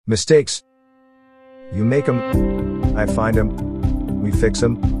Mistakes. You make 'em, I find 'em, we fix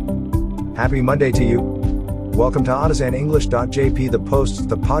 'em. Happy Monday to you. Welcome to ArtisanEnglish.jp, the posts,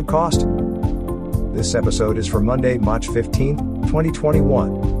 the podcast. This episode is for Monday, March 15th,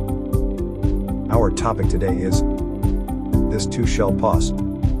 2021. Our topic today is This Too Shall Pass.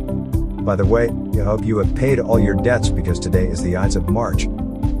 By the way, I hope you have paid all your debts because today is the Ides of March.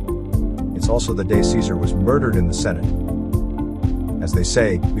 It's also the day Caesar was murdered in the Senate. As they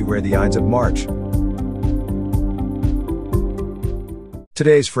say, beware the Ides of March.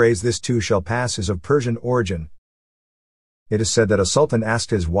 Today's phrase, this too shall pass, is of Persian origin. It is said that a sultan asked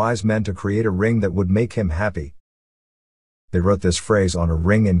his wise men to create a ring that would make him happy. They wrote this phrase on a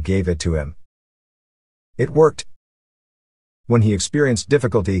ring and gave it to him. It worked. When he experienced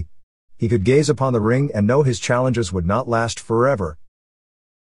difficulty, he could gaze upon the ring and know his challenges would not last forever.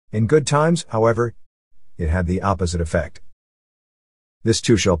 In good times, however, it had the opposite effect. This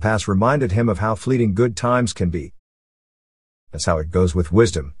too shall pass reminded him of how fleeting good times can be. That's how it goes with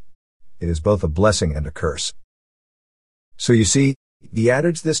wisdom. It is both a blessing and a curse. So you see, the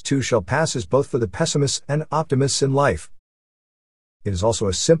adage this too shall pass is both for the pessimists and optimists in life. It is also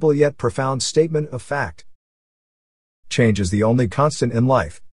a simple yet profound statement of fact. Change is the only constant in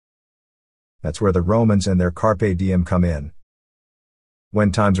life. That's where the Romans and their carpe diem come in.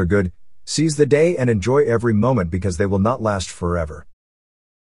 When times are good, seize the day and enjoy every moment because they will not last forever.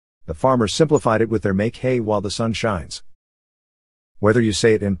 The farmers simplified it with their make hay while the sun shines. Whether you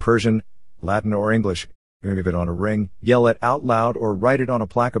say it in Persian, Latin or English, give it on a ring, yell it out loud or write it on a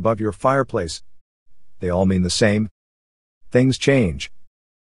plaque above your fireplace, they all mean the same. Things change.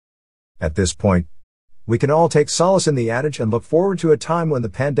 At this point, we can all take solace in the adage and look forward to a time when the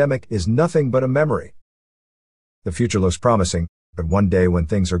pandemic is nothing but a memory. The future looks promising, but one day when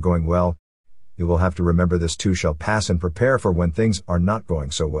things are going well, you will have to remember this too shall pass and prepare for when things are not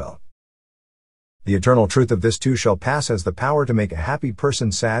going so well. The eternal truth of this too shall pass has the power to make a happy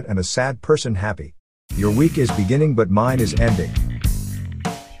person sad and a sad person happy. Your week is beginning, but mine is ending.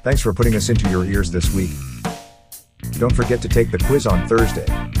 Thanks for putting us into your ears this week. Don't forget to take the quiz on Thursday.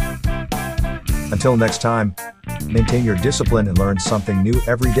 Until next time, maintain your discipline and learn something new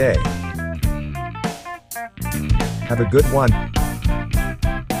every day. Have a good one.